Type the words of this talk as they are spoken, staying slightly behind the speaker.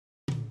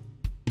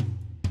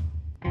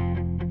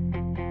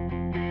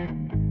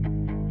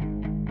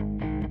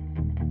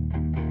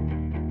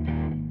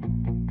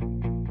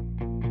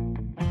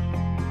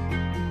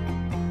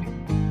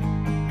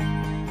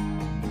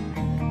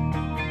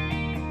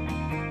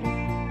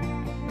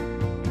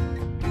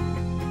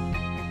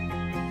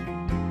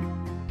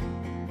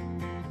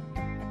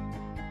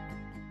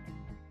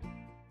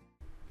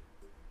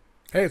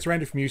Hey, it's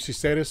Randy from UC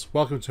Status.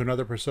 Welcome to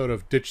another episode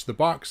of Ditch the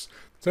Box.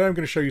 Today I'm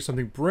going to show you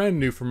something brand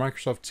new for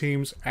Microsoft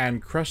Teams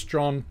and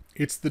Crestron.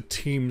 It's the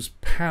Teams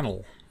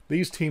panel.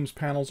 These Teams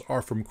panels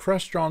are from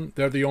Crestron.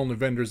 They're the only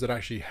vendors that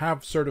actually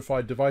have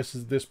certified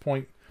devices at this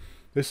point.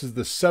 This is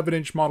the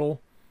 7-inch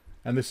model,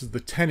 and this is the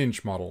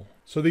 10-inch model.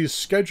 So these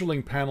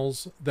scheduling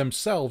panels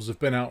themselves have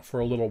been out for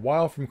a little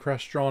while from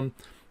Crestron.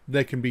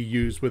 They can be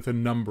used with a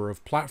number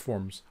of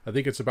platforms. I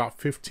think it's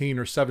about 15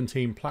 or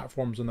 17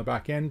 platforms on the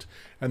back end,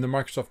 and the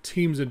Microsoft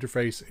Teams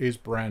interface is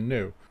brand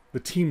new.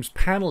 The Teams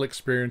panel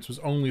experience was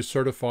only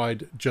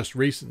certified just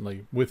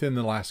recently, within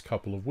the last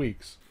couple of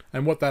weeks.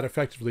 And what that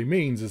effectively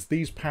means is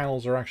these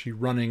panels are actually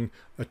running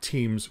a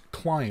Teams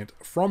client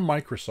from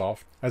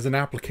Microsoft as an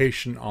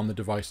application on the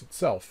device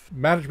itself.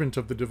 Management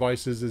of the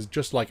devices is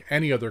just like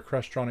any other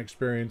Crestron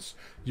experience.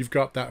 You've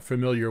got that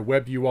familiar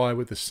web UI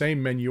with the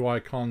same menu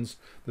icons,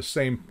 the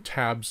same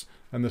tabs,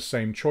 and the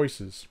same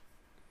choices.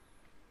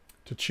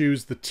 To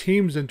choose the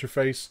Teams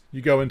interface,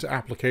 you go into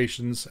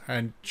Applications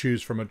and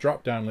choose from a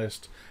drop-down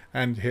list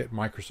and hit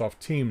Microsoft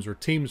Teams or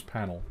Teams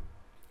panel.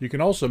 You can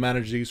also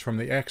manage these from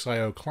the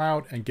XIO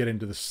cloud and get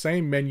into the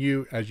same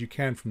menu as you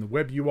can from the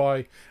web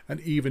UI and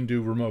even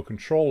do remote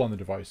control on the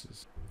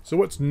devices. So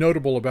what's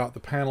notable about the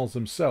panels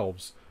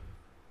themselves?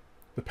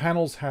 The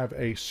panels have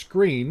a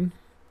screen,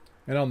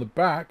 and on the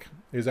back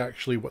is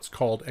actually what's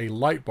called a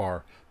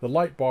lightbar. The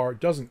lightbar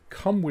doesn't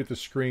come with the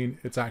screen,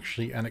 it's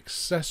actually an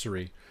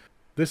accessory.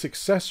 This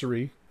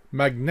accessory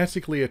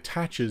magnetically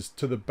attaches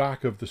to the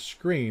back of the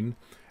screen,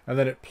 and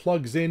then it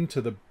plugs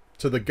into the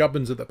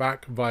gubbins at the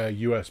back via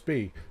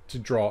USB to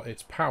draw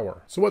its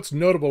power. So what's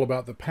notable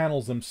about the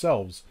panels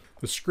themselves?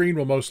 The screen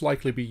will most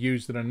likely be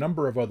used in a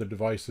number of other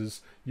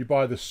devices. You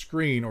buy the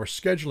screen or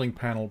scheduling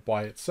panel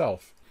by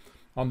itself.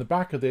 On the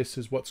back of this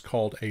is what's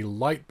called a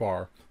light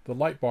bar. The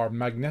light bar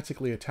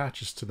magnetically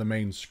attaches to the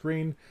main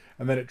screen,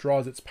 and then it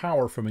draws its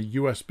power from a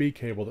USB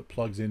cable that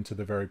plugs into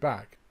the very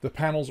back. The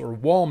panels are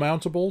wall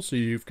mountable, so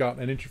you've got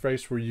an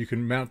interface where you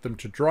can mount them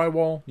to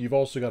drywall. You've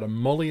also got a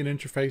mullion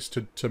interface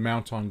to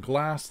mount on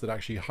glass that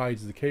actually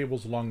hides the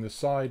cables along this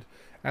side,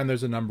 and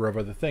there's a number of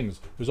other things.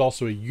 There's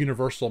also a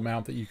universal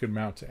mount that you can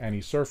mount to any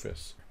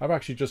surface. I've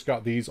actually just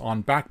got these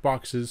on back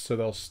boxes so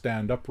they'll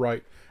stand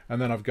upright,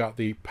 and then I've got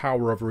the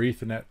power over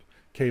Ethernet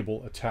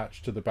cable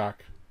attached to the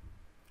back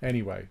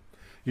anyway.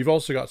 You've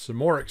also got some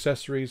more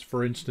accessories,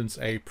 for instance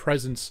a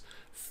presence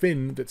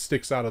fin that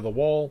sticks out of the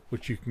wall,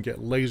 which you can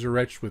get laser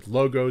etched with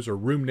logos or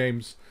room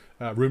names,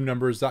 room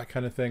numbers, that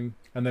kind of thing,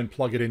 and then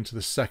plug it into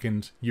the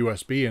second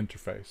USB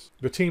interface.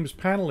 The Teams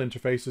panel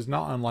interface is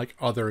not unlike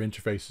other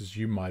interfaces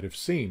you might have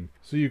seen.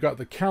 So you've got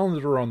the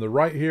calendar on the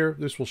right here.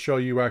 This will show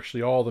you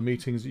actually all the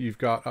meetings that you've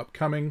got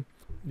upcoming.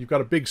 You've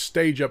got a big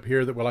stage up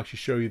here that will actually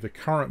show you the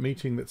current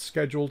meeting that's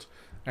scheduled,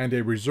 and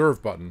a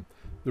reserve button.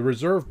 The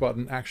reserve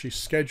button actually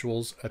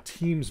schedules a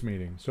Teams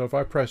meeting. So if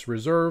I press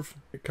reserve,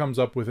 it comes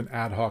up with an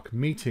ad hoc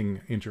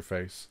meeting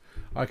interface.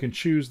 I can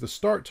choose the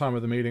start time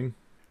of the meeting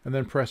and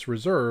then press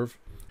reserve,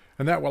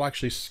 and that will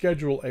actually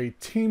schedule a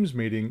Teams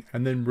meeting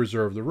and then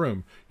reserve the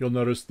room. You'll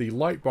notice the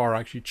light bar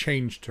actually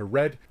changed to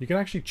red. You can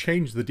actually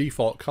change the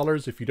default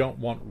colors. If you don't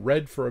want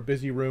red for a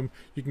busy room,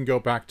 you can go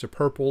back to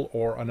purple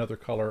or another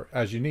color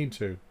as you need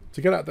to.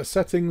 To get at the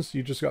settings,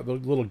 you just got the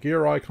little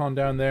gear icon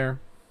down there,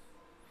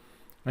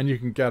 and you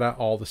can get at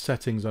all the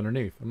settings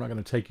underneath. I'm not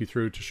going to take you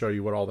through to show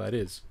you what all that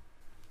is.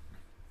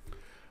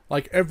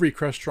 Like every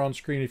Crestron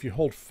screen, if you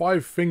hold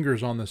 5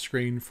 fingers on the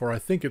screen for I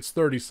think it's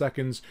 30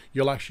 seconds,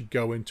 you'll actually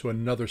go into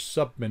another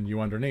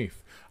submenu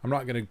underneath. I'm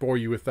not going to bore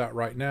you with that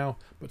right now,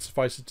 but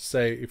suffice it to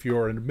say, if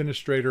you're an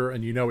administrator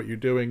and you know what you're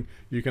doing,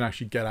 you can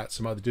actually get at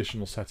some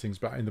additional settings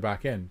in the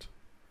back end.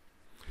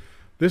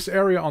 This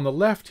area on the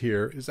left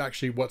here is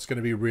actually what's going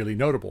to be really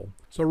notable.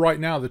 So right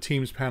now the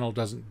Teams panel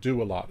doesn't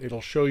do a lot. It'll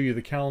show you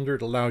the calendar,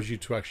 it allows you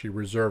to actually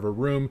reserve a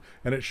room,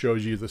 and it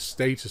shows you the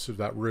status of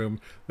that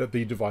room that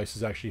the device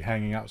is actually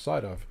hanging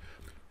outside of.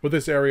 But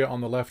this area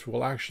on the left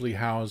will actually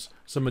house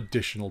some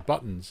additional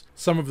buttons.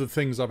 Some of the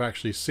things I've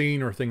actually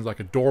seen are things like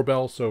a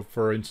doorbell. So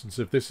for instance,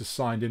 if this is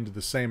signed into the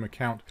same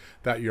account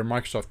that your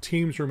Microsoft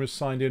Teams room is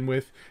signed in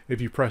with, if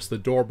you press the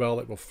doorbell,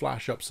 it will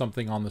flash up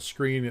something on the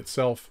screen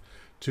itself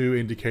to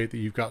indicate that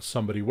you've got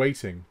somebody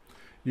waiting.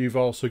 You've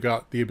also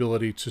got the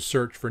ability to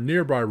search for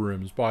nearby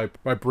rooms by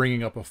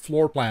bringing up a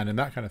floor plan and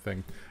that kind of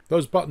thing.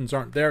 Those buttons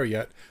aren't there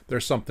yet. They're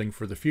something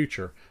for the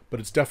future, but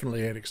it's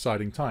definitely an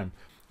exciting time.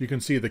 You can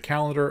see the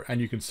calendar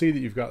and you can see that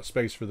you've got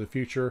space for the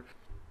future.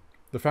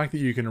 The fact that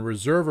you can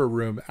reserve a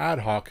room ad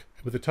hoc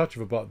with the touch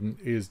of a button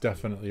is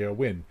definitely a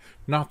win.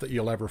 Not that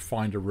you'll ever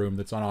find a room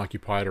that's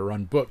unoccupied or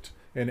unbooked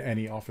in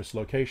any office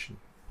location.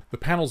 The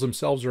panels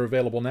themselves are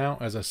available now.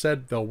 As I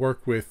said, they'll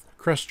work with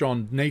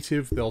Crestron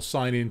native, they'll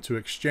sign into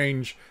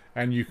Exchange,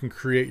 and you can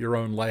create your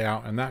own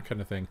layout and that kind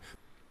of thing.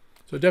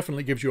 So it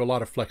definitely gives you a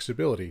lot of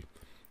flexibility.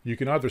 You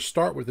can either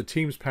start with the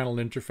Teams panel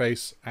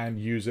interface and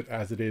use it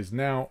as it is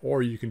now,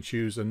 or you can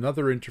choose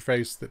another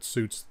interface that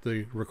suits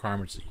the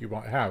requirements that you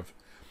might have.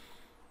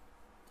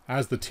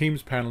 As the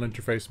Teams panel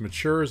interface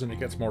matures and it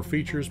gets more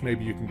features,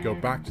 maybe you can go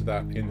back to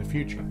that in the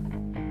future.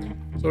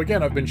 So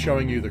again, I've been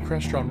showing you the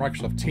Crestron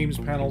Microsoft Teams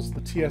panels,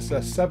 the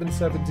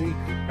TSS-770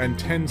 and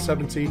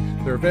 1070.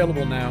 They're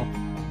available now,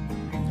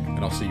 and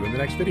I'll see you in the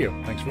next video.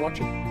 Thanks for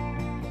watching.